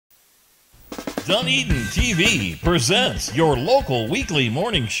DunedinTV presents your local weekly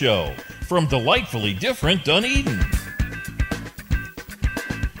morning show from delightfully different Dunedin.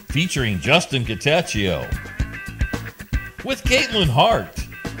 Featuring Justin Gattaccio with Caitlin Hart.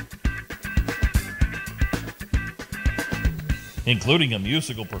 Including a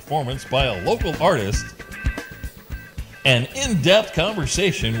musical performance by a local artist, an in-depth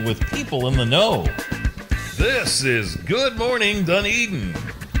conversation with people in the know. This is Good Morning Dunedin.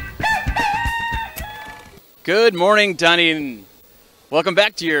 Good morning, Dunedin. Welcome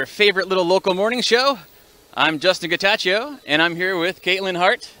back to your favorite little local morning show. I'm Justin Gattaccio, and I'm here with Caitlin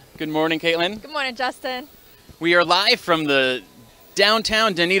Hart. Good morning, Caitlin. Good morning, Justin. We are live from the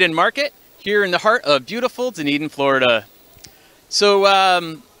downtown Dunedin market here in the heart of beautiful Dunedin, Florida. So,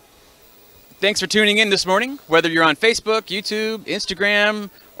 thanks for tuning in this morning, whether you're on Facebook, YouTube, Instagram,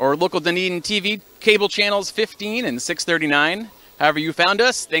 or local Dunedin TV cable channels 15 and 639. However you found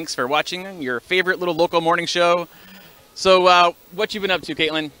us, thanks for watching your favorite little local morning show. So, what you been up to,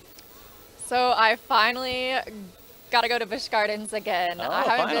 Caitlin? So, I finally got to go to Busch Gardens again. Oh, I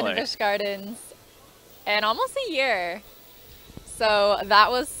haven't been to Busch Gardens in almost a year. So, that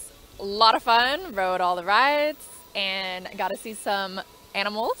was a lot of fun. Rode all the rides and got to see some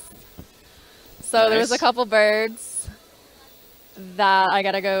animals. So nice. There was a couple birds that I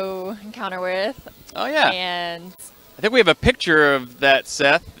got to go encounter with. Oh, yeah. And I think we have a picture of that,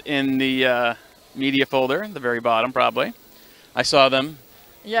 Seth, in the media folder, the very bottom, probably. I saw them.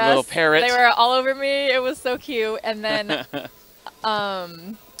 Yes, little parrots. They were all over me. It was so cute. And then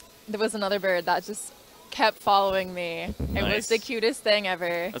there was another bird that just kept following me. It was the cutest thing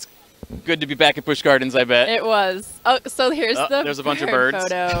ever. That's good to be back at Busch Gardens, I bet. It was. Oh, so here's there's a bunch of birds.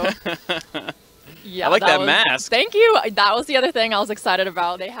 Photo. Yeah, I like that mask. Thank you. That was the other thing I was excited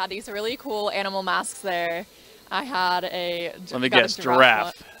about. They had these really cool animal masks there. I had a. Let me guess,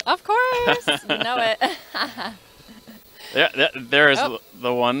 giraffe. Of course, you know it. Yeah, there is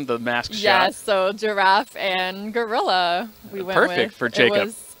the one, the mask shot. Yes, so giraffe and gorilla. We went perfect for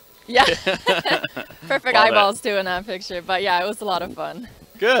Jacob. Yeah, perfect eyeballs too in that picture. But yeah, it was a lot of fun.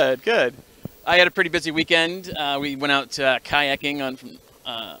 Good, good. I had a pretty busy weekend. We went out kayaking on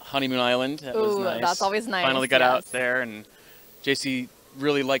Honeymoon Island. That was nice. That's always nice. Finally got out there, and JC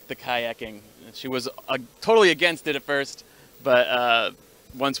really liked the kayaking. She was totally against it at first, but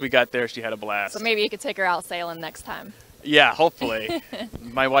once we got there, she had a blast. So maybe you could take her out sailing next time. Yeah, hopefully.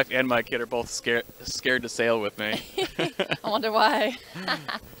 My wife and my kid are both scared to sail with me. I wonder why.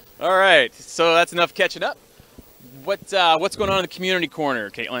 All right, so that's enough catching up. What's going on in the community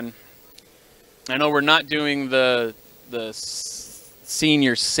corner, Caitlin? I know we're not doing the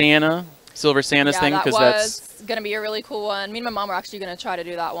senior Santa, Silver Santas thing, because that's going to be a really cool one. Me and my mom were actually going to try to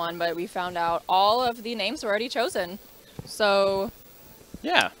do that one, but we found out all of the names were already chosen. So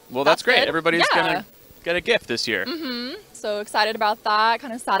yeah, well, that's great. Good. Everybody's gonna get a gift this year. So excited about that.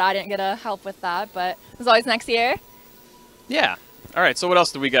 Kind of sad I didn't get to help with that, but it's always next year. Yeah. All right, so what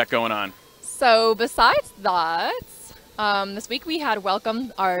else do we got going on? So besides that, this week we had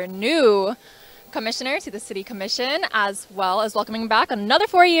welcomed our new commissioner to the City Commission, as well as welcoming back another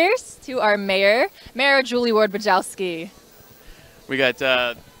 4 years to our Mayor Julie Ward-Bajowski. We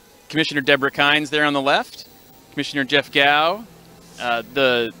got Commissioner Deborah Kynes there on the left, Commissioner Jeff Gow.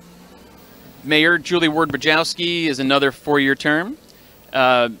 The Mayor Julie Ward-Bajowski is another 4-year term.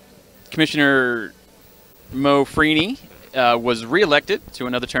 Commissioner Mohr was re-elected to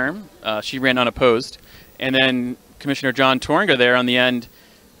another term. She ran unopposed. And then Commissioner John Torringa there on the end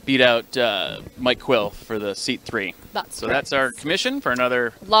beat out Mike Quill for the seat 3. That's that's our commission for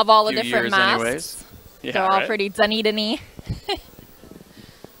another Love all the few different years masks. anyways. Yeah, they're all pretty Dunedin-y.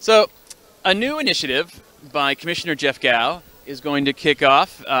 So a new initiative by Commissioner Jeff Gow is going to kick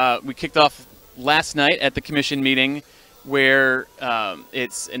off. We kicked off last night at the commission meeting where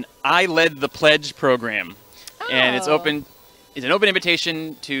it's an I Led the Pledge program. And it's an open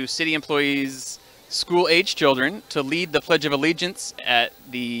invitation to city employees, school-age children, to lead the Pledge of Allegiance at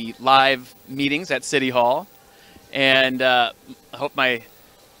the live meetings at City Hall. And I hope my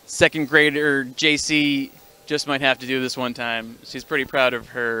second grader, JC, just might have to do this one time. She's pretty proud of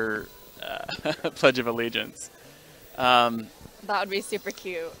her Pledge of Allegiance. That would be super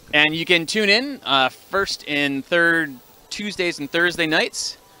cute. And you can tune in first and third Tuesdays and Thursday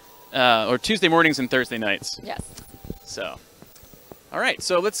nights, or Tuesday mornings and Thursday nights. Yes. So, all right.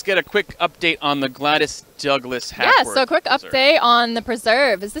 So let's get a quick update on the Gladys Douglas Hackworth. Yeah, so quick update on the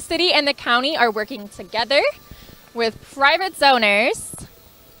preserve. As the city and the county are working together with private donors.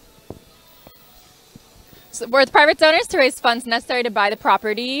 To raise funds necessary to buy the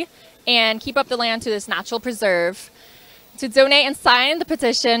property and keep up the land to this natural preserve. To donate and sign the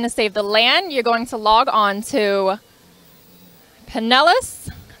petition to save the land, you're going to log on to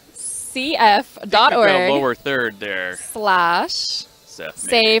pinellascf.org lower third there. / Seth,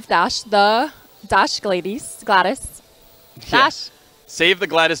 save the Gladys Save the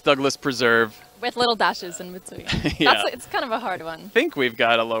Gladys Douglas Preserve. with little dashes in between. Yeah. It's kind of a hard one. I think we've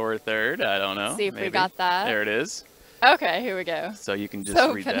got a lower third. I don't know. See if maybe. we got that. There it is. Okay, here we go. So you can just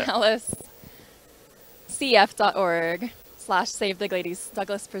So read that. pinellascf.org / save the Gladys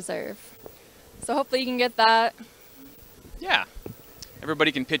Douglas Preserve. So hopefully you can get that. Yeah.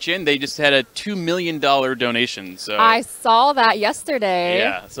 Everybody can pitch in. They just had a $2 million donation. So I saw that yesterday.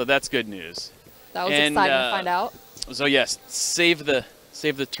 yeah, so that's good news. That was And, exciting to find out. So yes, save the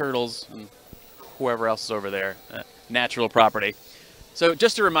turtles and whoever else is over there. Natural property. So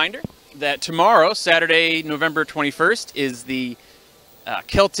just a reminder that tomorrow, Saturday, November 21st, is the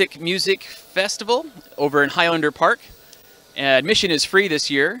Celtic Music Festival over in Highlander Park. Admission is free this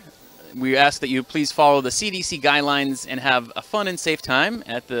year. We ask that you please follow the CDC guidelines and have a fun and safe time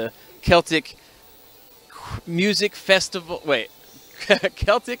at the Celtic Music Festival.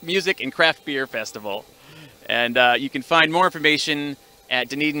 Celtic Music and Craft Beer Festival. And you can find more information at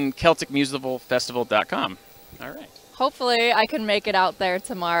DunedinCelticMusicalFestival.com. All right. Hopefully I can make it out there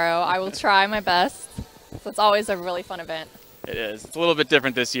tomorrow. I will try my best. So it's always a really fun event. It is. It's a little bit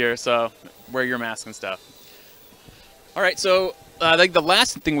different this year, so wear your mask and stuff. All right, so I think the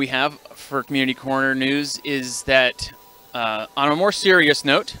last thing we have for Community Corner news is that, on a more serious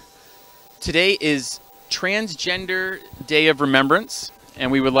note, today is Transgender Day of Remembrance,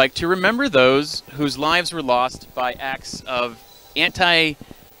 and we would like to remember those whose lives were lost by acts of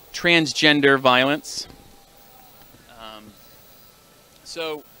anti-transgender violence.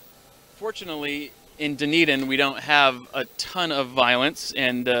 So, fortunately, in Dunedin, we don't have a ton of violence,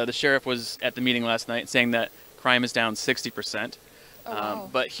 and the sheriff was at the meeting last night saying that crime is down 60%. Oh, wow.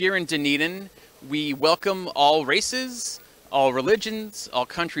 But here in Dunedin, we welcome all races, all religions, all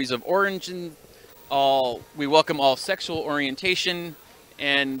countries of origin, we welcome all sexual orientation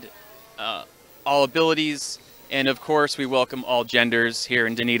and all abilities, and of course we welcome all genders here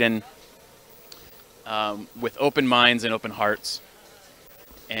in Dunedin with open minds and open hearts.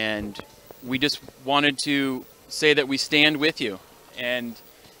 And we just wanted to say that we stand with you, and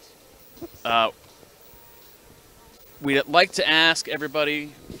we'd like to ask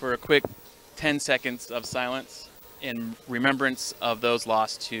everybody for a quick 10 seconds of silence in remembrance of those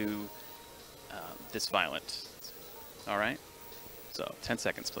lost to this violence. All right? So 10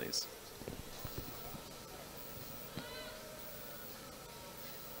 seconds, please.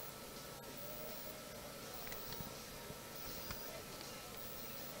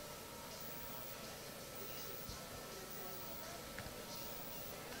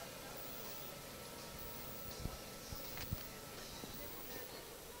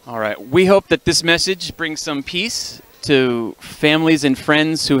 All right. We hope that this message brings some peace to families and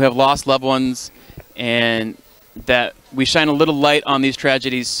friends who have lost loved ones, and that we shine a little light on these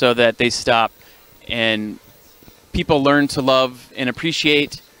tragedies so that they stop and people learn to love and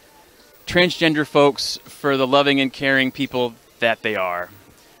appreciate transgender folks for the loving and caring people that they are.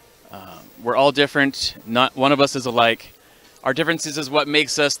 We're all different. Not one of us is alike. Our differences is what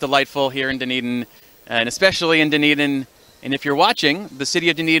makes us delightful here in Dunedin, and especially in Dunedin. And if you're watching, the city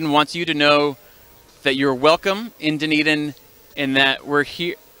of Dunedin wants you to know that you're welcome in Dunedin, and that we're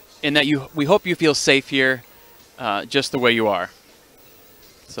here, and that we hope you feel safe here, just the way you are.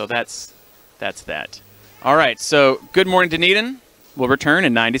 So that's that. All right. So good morning, Dunedin. We'll return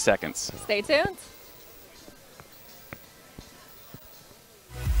in 90 seconds. Stay tuned.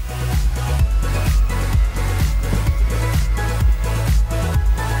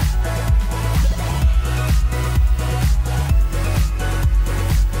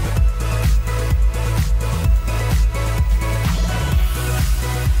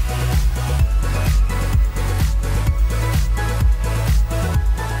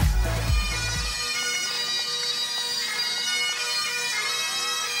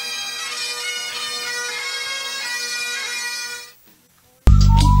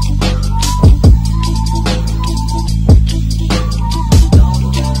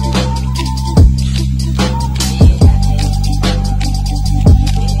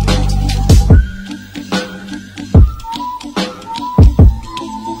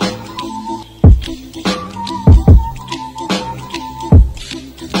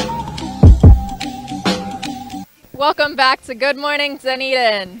 Welcome back to Good Morning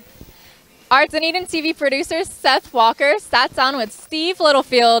Dunedin. Our Dunedin TV producer, Seth Walker, sat down with Steve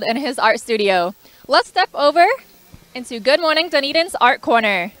Littlefield in his art studio. Let's step over into Good Morning Dunedin's Art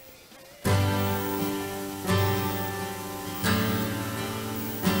Corner.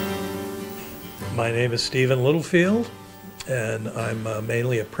 My name is Stephen Littlefield, and I'm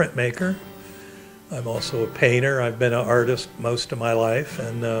mainly a printmaker. I'm also a painter. I've been an artist most of my life,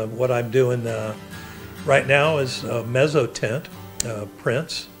 and what I'm doing right now is mezzotint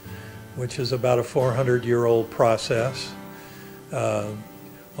prints, which is about a 400-year-old process on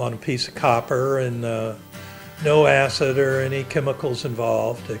a piece of copper, and no acid or any chemicals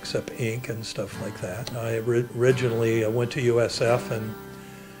involved except ink and stuff like that. I originally went to USF and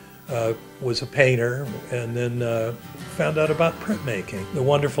was a painter, and then found out about printmaking. The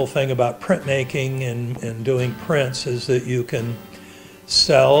wonderful thing about printmaking and doing prints is that you can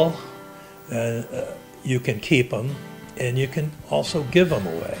sell, you can keep them, and you can also give them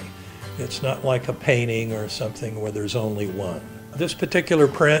away. It's not like a painting or something where there's only one. This particular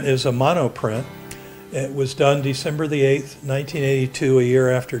print is a monoprint. It was done December the 8th, 1982, a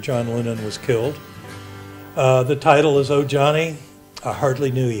year after John Lennon was killed. The title is "Oh Johnny, I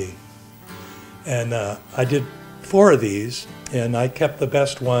Hardly Knew Ye." And I did 4 of these, and I kept the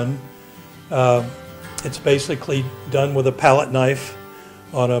best one. It's basically done with a palette knife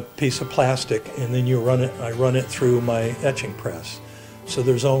on a piece of plastic, and then I run it through my etching press. So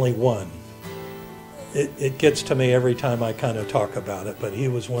there's only one. It gets to me every time I kind of talk about it, but he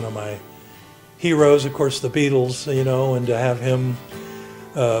was one of my heroes, of course, the Beatles, you know, and to have him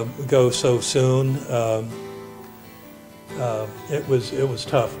go so soon, it was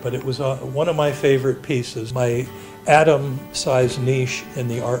tough, but it was one of my favorite pieces. My atom-sized niche in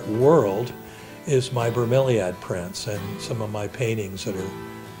the art world is my bromeliad prints and some of my paintings that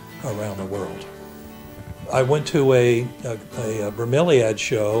are around the world. I went to a bromeliad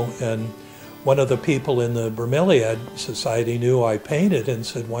show, and one of the people in the Bromeliad Society knew I painted and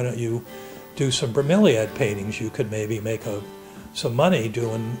said, "Why don't you do some bromeliad paintings? You could maybe make some money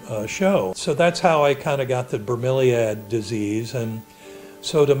doing a show." So that's how I kind of got the bromeliad disease. And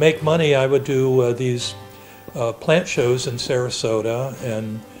so to make money, I would do these plant shows in Sarasota,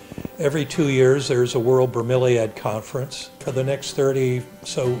 and every 2 years there's a World Bromeliad Conference. For the next 30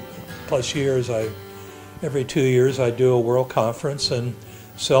 so plus years, every 2 years I do a world conference and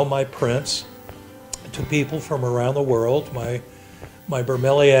sell my prints to people from around the world. My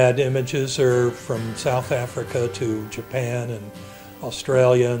bromeliad images are from South Africa to Japan and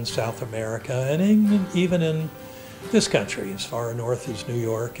Australia and South America, and even in this country, as far north as New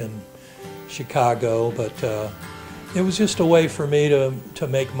York and Chicago. But it was just a way for me to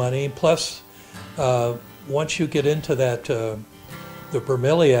make money. Plus, once you get into that, the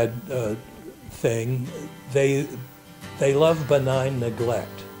bromeliad thing, they love benign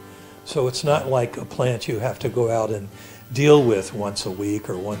neglect. So it's not like a plant you have to go out and deal with once a week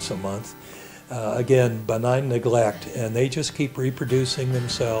or once a month. Again, benign neglect, and they just keep reproducing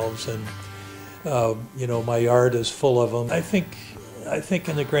themselves, and you know, my yard is full of them. I think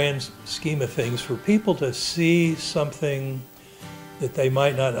in the grand scheme of things, for people to see something that they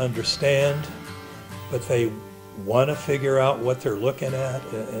might not understand, but they want to figure out what they're looking at,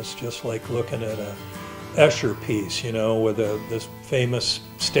 it's just like looking at a Escher piece, you know, with this famous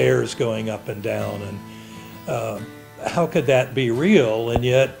stairs going up and down, and how could that be real? And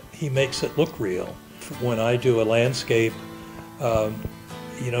yet he makes it look real. When I do a landscape,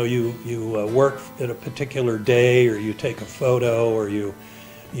 you know, you work at a particular day, or you take a photo, or you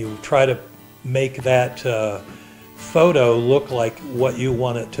try to make that photo look like what you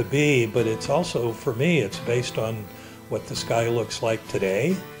want it to be. But it's also, for me, it's based on what the sky looks like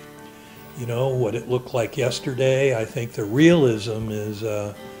today. You know, what it looked like yesterday. I think the realism is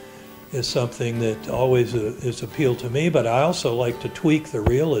something that always is appealed to me, but I also like to tweak the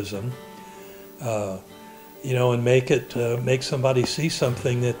realism, you know, and make somebody see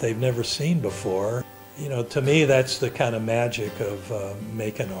something that they've never seen before. You know, to me, that's the kind of magic of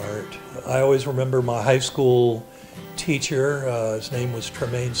making art. I always remember my high school teacher, his name was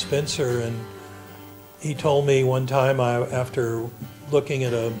Tremaine Spencer, and he told me one time, after looking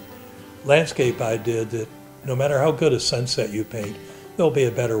at a landscape I did, that no matter how good a sunset you paint, there'll be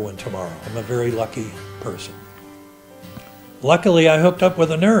a better one tomorrow. I'm a very lucky person. Luckily, I hooked up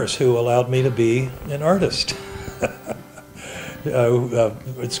with a nurse who allowed me to be an artist.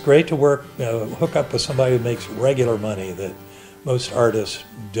 It's great to hook up with somebody who makes regular money, that most artists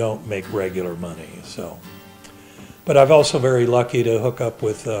don't make regular money. So, but I'm also very lucky to hook up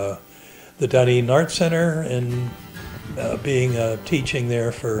with the Dunedin Art Center, and being teaching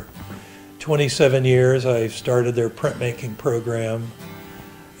there for 27 years. I started their printmaking program,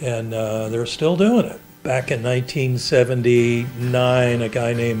 and they're still doing it. Back in 1979, a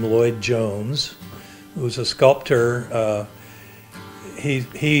guy named Lloyd Jones, who was a sculptor,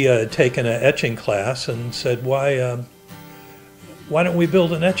 he had taken an etching class and said, why why don't we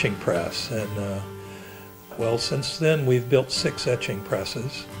build an etching press? And well, since then we've built 6 etching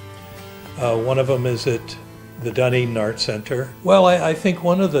presses. One of them is at the Dunedin Art Center. Well, I think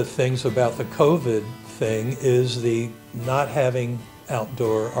one of the things about the COVID thing is the not having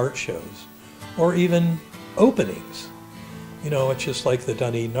outdoor art shows or even openings. You know, it's just like the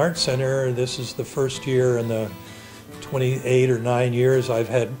Dunedin Art Center. This is the first year in the 28 or 9 years I've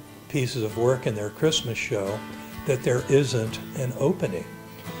had pieces of work in their Christmas show that there isn't an opening.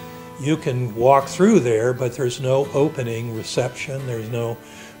 You can walk through there, but there's no opening reception. There's no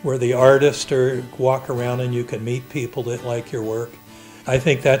where the artists walk around and you can meet people that like your work. I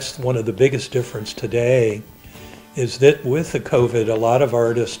think that's one of the biggest difference today, is that with the COVID, a lot of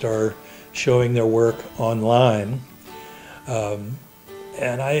artists are showing their work online.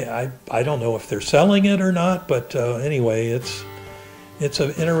 And I don't know if they're selling it or not, but anyway, it's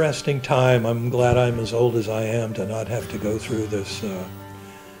an interesting time. I'm glad I'm as old as I am to not have to go through this,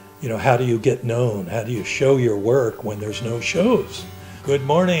 you know, how do you get known? How do you show your work when there's no shows? Good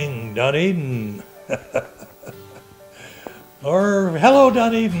morning, Dunedin. Or hello,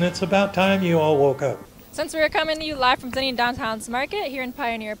 Dunedin. It's about time you all woke up. Since we're coming to you live from Dunedin Downtown's Market here in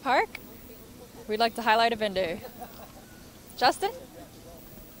Pioneer Park, we'd like to highlight a vendor. Justin?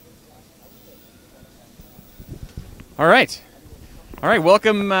 All right.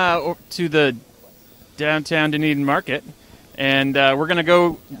 Welcome to the downtown Dunedin Market. And we're going to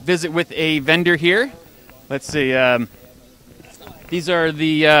go visit with a vendor here. Let's see. These are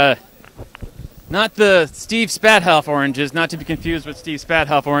the, not the Steve Spathoff oranges, not to be confused with Steve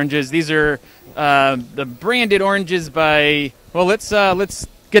Spathoff oranges. These are the branded oranges by, well, let's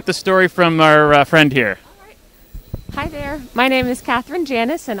get the story from our friend here. Hi there. My name is Catherine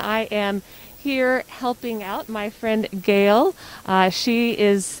Janis, and I am here helping out my friend Gail. She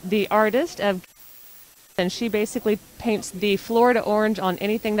is the artist of, and she basically paints the Florida orange on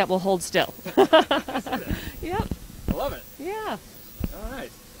anything that will hold still. Yep. I love it. Yeah. All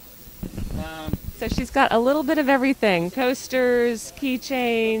right. So she's got a little bit of everything. Coasters,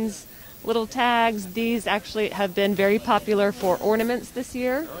 keychains, little tags. These actually have been very popular for ornaments this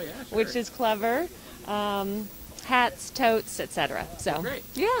year, Oh, yeah, sure. which is clever. Hats, totes, etc. So, Great.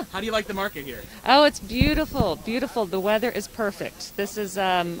 yeah. How do you like the market here? Oh, it's beautiful, beautiful. The weather is perfect. This is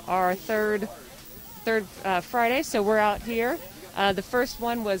our third Friday, so we're out here. The first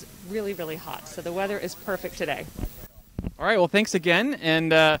one was really, really hot, so the weather is perfect today. All right. Well, thanks again,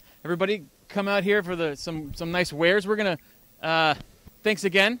 and everybody come out here for some nice wares. We're gonna. Thanks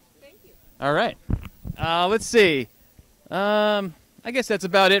again. Thank you. All right. Let's see. I guess that's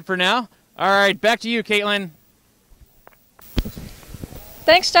about it for now. All right. Back to you, Caitlin.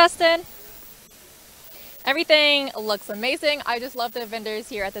 Thanks, Justin. Everything looks amazing. I just love the vendors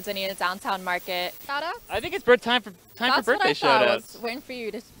here at the Dunedin Downtown Market. Shout out? I think it's time for birthday shout outs. I was waiting for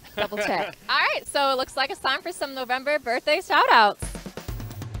you to double check. All right, so it looks like it's time for some November birthday shout outs.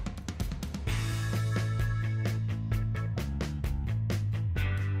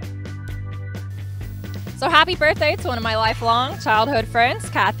 So happy birthday to one of my lifelong childhood friends,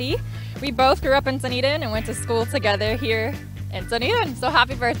 Kathy. We both grew up in Dunedin and went to school together here in Dunedin, so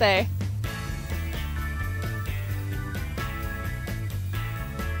happy birthday.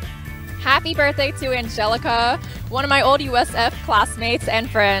 Happy birthday to Angelica, one of my old USF classmates and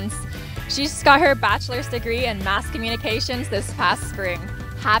friends. She just got her bachelor's degree in mass communications this past spring.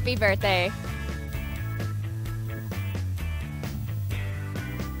 Happy birthday.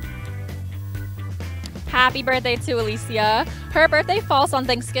 Happy birthday to Alicia. Her birthday falls on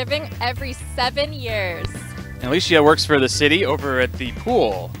Thanksgiving every 7 years. And Alicia works for the city over at the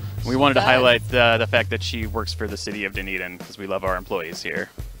pool. We wanted to highlight the fact that she works for the city of Dunedin because we love our employees here.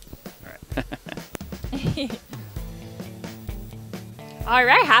 All right. All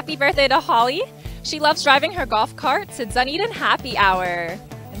right, happy birthday to Holly. She loves driving her golf cart to Dunedin Happy Hour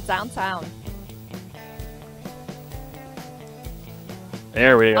in downtown.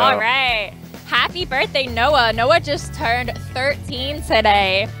 There we go. All right. Happy birthday, Noah. Noah just turned 13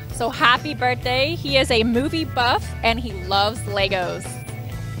 today. So happy birthday. He is a movie buff and he loves Legos.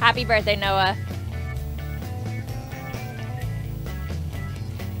 Happy birthday, Noah.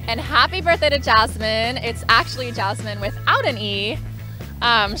 And happy birthday to Jasmine. It's actually Jasmine without an E.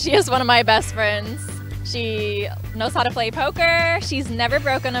 She is one of my best friends. She knows how to play poker. She's never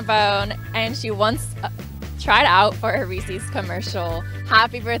broken a bone. And she once tried out for a Reese's commercial.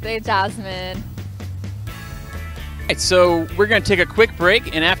 Happy birthday, Jasmine. All right, so we're going to take a quick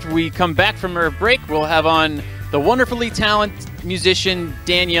break, and after we come back from our break, we'll have on the wonderfully talented musician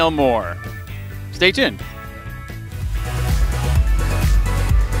Danielle Mohr. Stay tuned.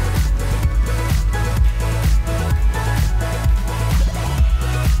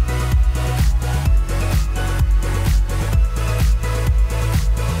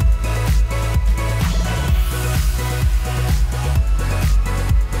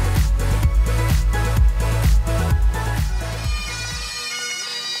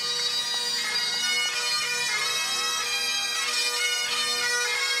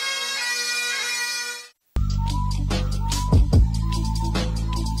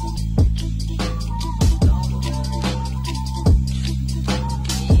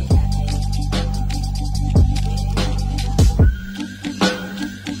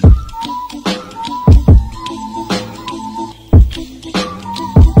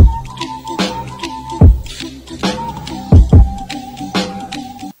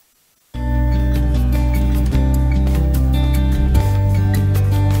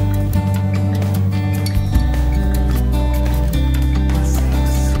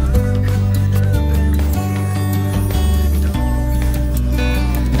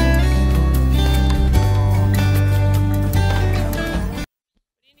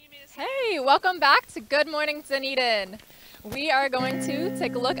 welcome back to Good Morning Dunedin. We are going to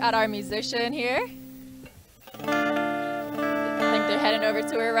take a look at our musician here. I think they're heading over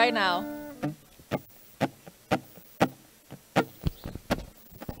to her right now.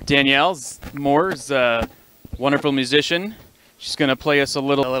 Danielle's Mohr's a wonderful musician. She's gonna play us a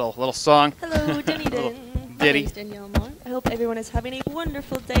little song. Hello, Dunedin. My ditty. name's Danielle Mohr. I hope everyone is having a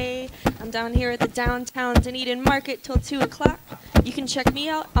wonderful day. I'm down here at the downtown Dunedin market till 2 o'clock. You can check me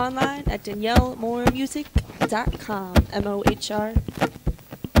out online at DanielleMohrmusic.com. M-O-H-R.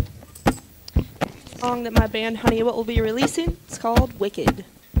 The song that my band Honey What will be releasing is called Wicked.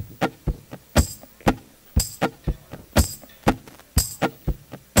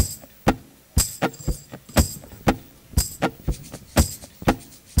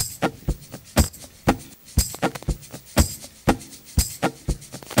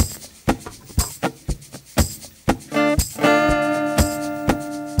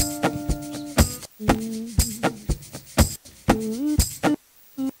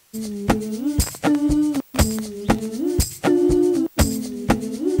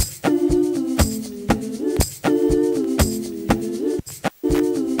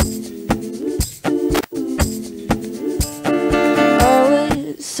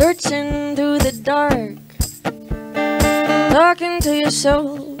 Searching through the dark, talking to your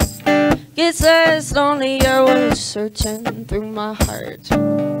soul. Gets less lonely, I was searching through my heart.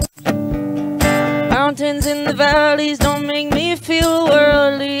 Mountains in the valleys don't make me feel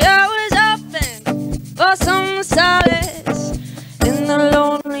worldly. I was hoping for some solace in the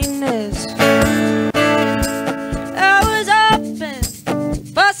loneliness. I was hoping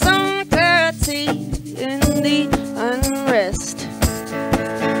for some clarity in the unrest.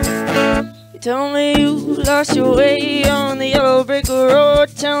 Tell me you lost your way on the yellow brick road.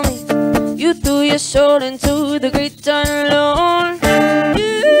 Tell me you threw your soul into the great unknown.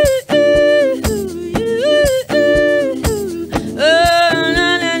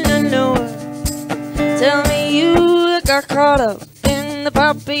 Tell me you got caught up in the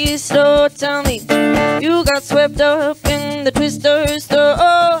poppy store. Tell me you got swept up in the twister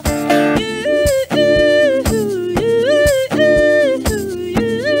store.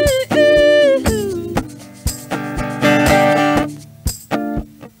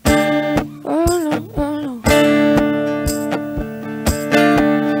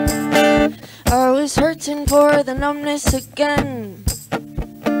 Searching for the numbness again.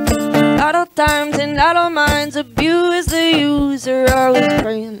 Idle times and idle minds abuse the user. I was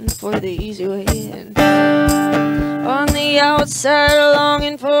praying for the easy way in. On the outside,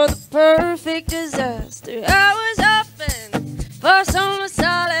 longing for the perfect disaster. I was hoping for some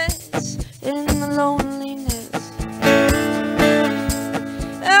solace in the loneliness.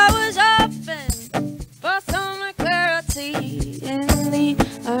 I was hoping for some clarity in the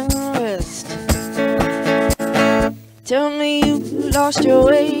unrest. Tell me you lost your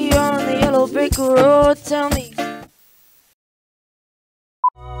way on the yellow brick road. Tell me